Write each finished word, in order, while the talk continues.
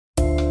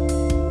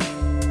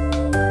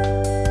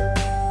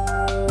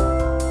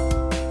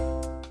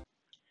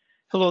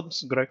Hello,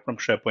 this is Greg from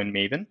SharePoint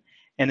Maven,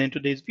 and in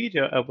today's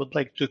video, I would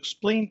like to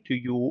explain to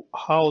you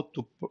how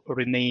to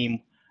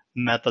rename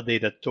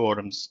metadata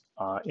terms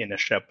in a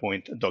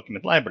SharePoint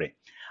document library.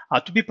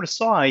 To be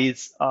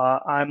precise,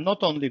 I'm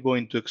not only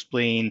going to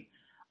explain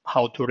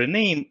how to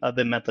rename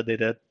the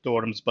metadata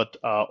terms, but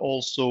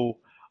also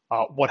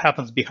what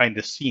happens behind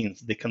the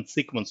scenes, the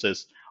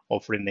consequences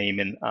of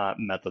renaming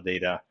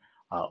metadata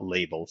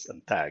labels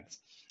and tags.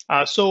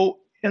 So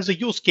as a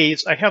use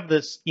case, I have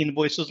this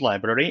invoices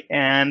library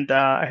and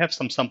I have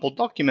some sample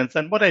documents.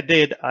 And what I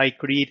did, I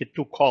created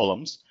two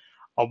columns.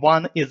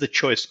 One is a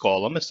choice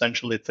column.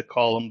 Essentially, it's a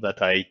column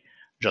that I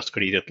just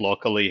created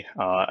locally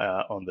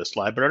on this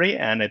library,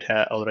 and it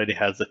already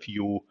has a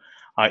few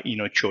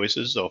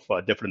choices of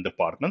different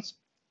departments.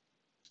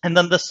 And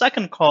then the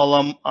second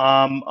column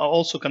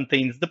also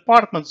contains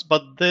departments,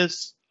 but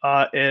this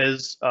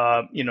is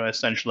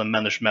essentially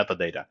managed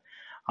metadata.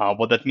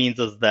 What that means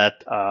is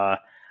that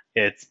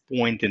it's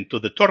pointing to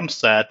the term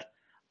set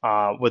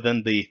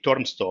within the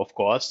term store, of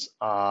course,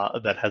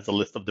 that has a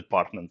list of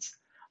departments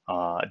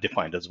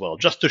defined as well.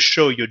 Just to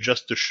show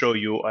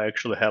you, I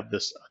actually have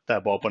this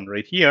tab open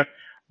right here.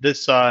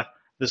 This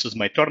is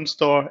my term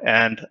store,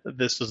 and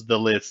this is the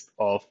list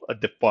of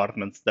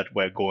departments that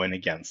we're going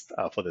against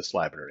for this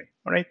library.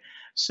 All right.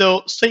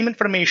 So same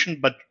information,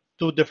 but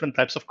two different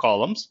types of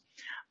columns.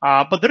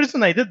 But the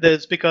reason I did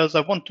this is because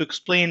I want to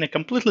explain a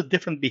completely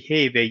different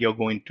behavior you're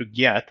going to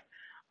get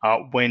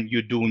when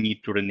you do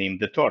need to rename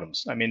the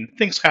terms. I mean,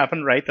 things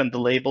happen, right? And the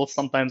labels,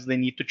 sometimes they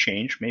need to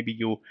change. Maybe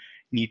you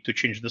need to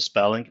change the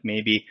spelling,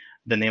 maybe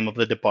the name of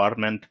the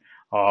department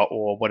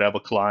or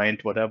whatever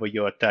client, whatever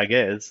your tag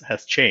is,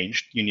 has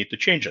changed. You need to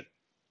change it.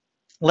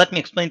 Let me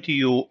explain to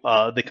you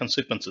the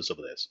consequences of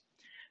this.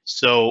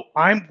 So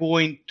I'm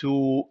going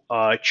to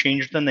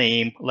change the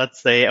name.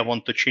 Let's say I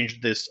want to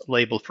change this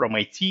label from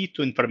IT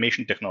to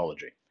information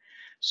technology.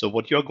 So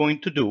what you're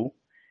going to do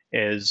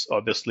is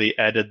obviously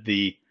edit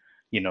the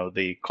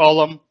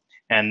column,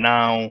 and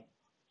now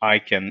I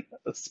can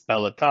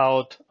spell it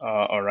out.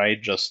 All right,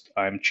 just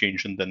I'm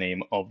changing the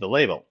name of the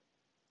label.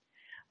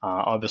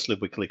 Obviously,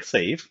 we click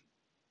Save.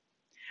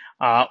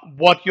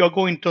 What you're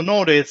going to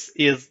notice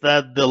is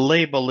that the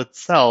label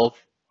itself,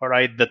 all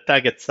right, the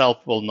tag itself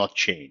will not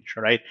change,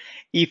 all right?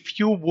 If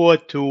you were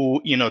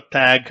to,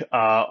 tag,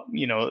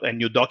 a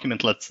new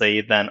document, let's say,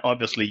 then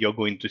obviously you're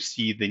going to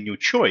see the new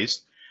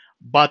choice,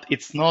 but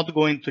it's not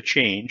going to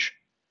change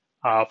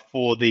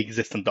for the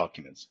existing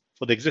documents.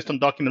 For the existing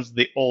documents,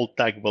 the old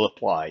tag will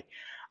apply,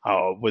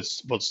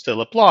 will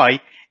still apply,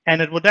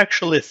 and it would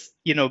actually,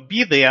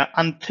 be there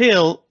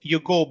until you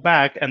go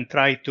back and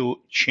try to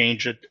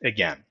change it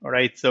again. All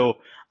right. So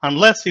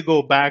unless you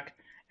go back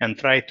and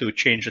try to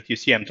change it, you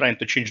see, I'm trying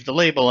to change the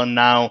label, and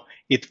now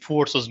it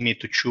forces me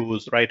to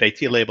choose. Right.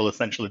 IT label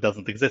essentially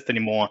doesn't exist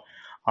anymore.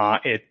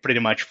 It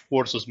pretty much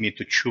forces me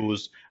to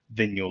choose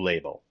the new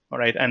label. All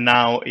right. And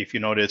now, if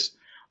you notice,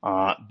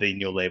 the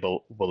new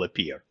label will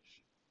appear.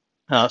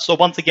 So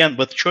once again,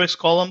 with choice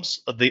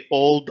columns, the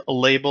old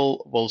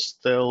label will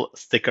still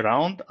stick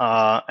around,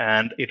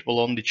 and it will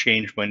only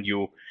change when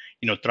you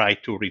try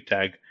to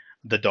retag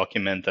the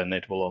document, and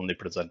it will only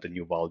present a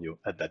new value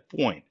at that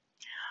point.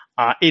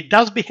 It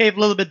does behave a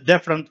little bit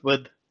different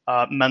with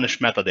managed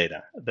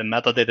metadata, the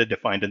metadata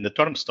defined in the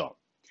term store.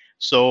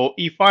 So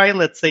if I,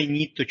 let's say,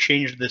 need to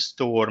change this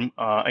term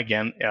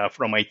again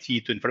from IT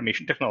to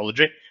information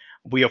technology,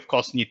 we of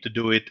course need to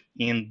do it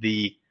in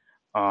the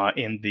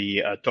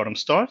term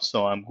store.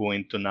 So I'm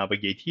going to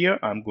navigate here.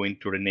 I'm going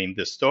to rename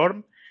this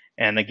term,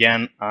 and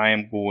again, I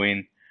am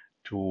going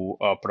to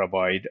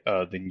provide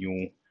the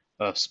new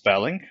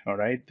spelling. All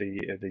right,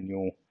 the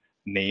new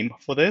name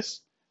for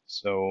this.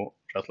 So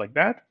just like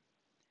that,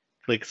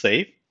 click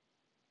Save.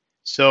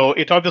 So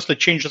it obviously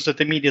changes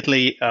it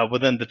immediately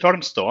within the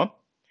term store.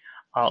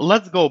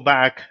 Let's go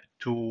back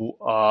to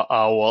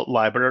our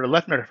library.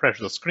 Let me refresh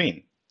the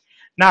screen.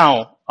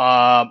 Now,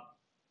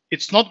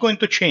 it's not going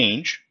to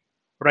change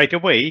right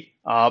away,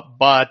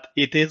 but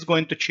it is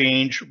going to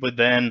change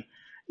within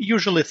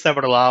usually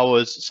several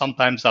hours,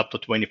 sometimes up to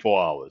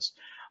 24 hours.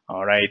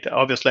 All right.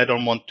 Obviously, I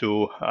don't want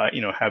to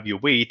have you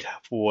wait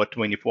for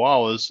 24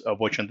 hours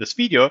watching this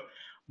video,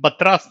 but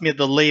trust me,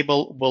 the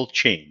label will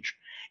change.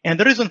 And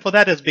the reason for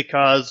that is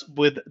because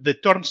with the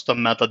term store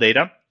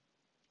metadata,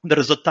 there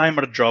is a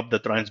timer job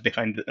that runs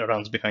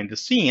behind the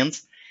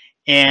scenes,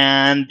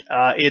 and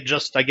it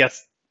just, I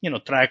guess,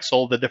 tracks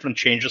all the different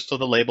changes to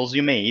the labels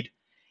you made.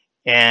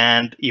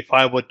 And if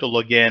I were to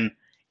log in,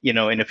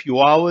 in a few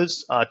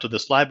hours to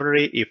this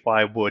library, if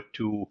I were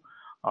to,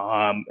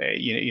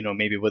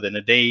 maybe within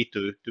a day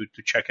to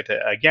check it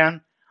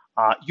again,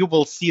 you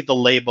will see the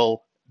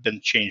label been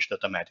changed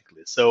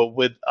automatically. So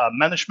with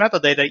managed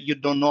metadata, you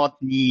do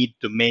not need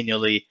to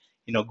manually,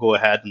 go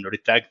ahead and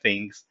retag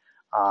things.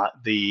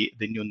 The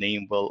new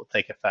name will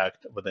take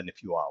effect within a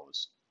few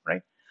hours,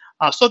 right?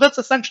 So that's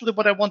essentially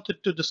what I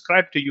wanted to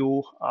describe to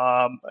you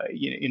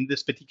in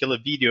this particular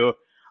video.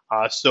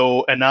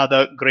 So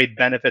another great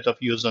benefit of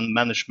using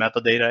managed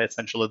metadata,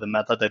 essentially the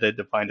metadata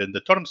defined in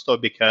the term store,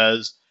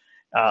 because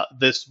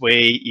This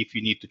way, if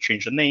you need to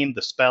change the name,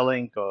 the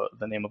spelling, or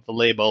the name of the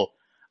label,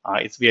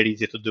 it's very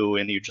easy to do,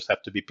 and you just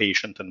have to be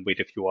patient and wait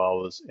a few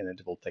hours, and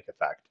it will take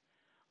effect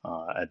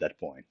at that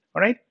point.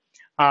 All right.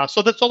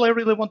 So that's all I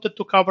really wanted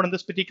to cover in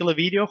this particular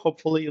video.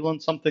 Hopefully you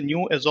learned something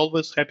new. As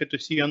always, happy to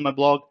see you on my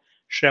blog,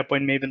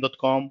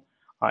 sharepointmaven.com,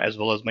 as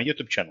well as my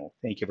YouTube channel.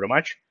 Thank you very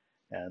much,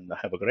 and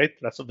have a great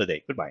rest of the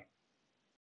day. Goodbye.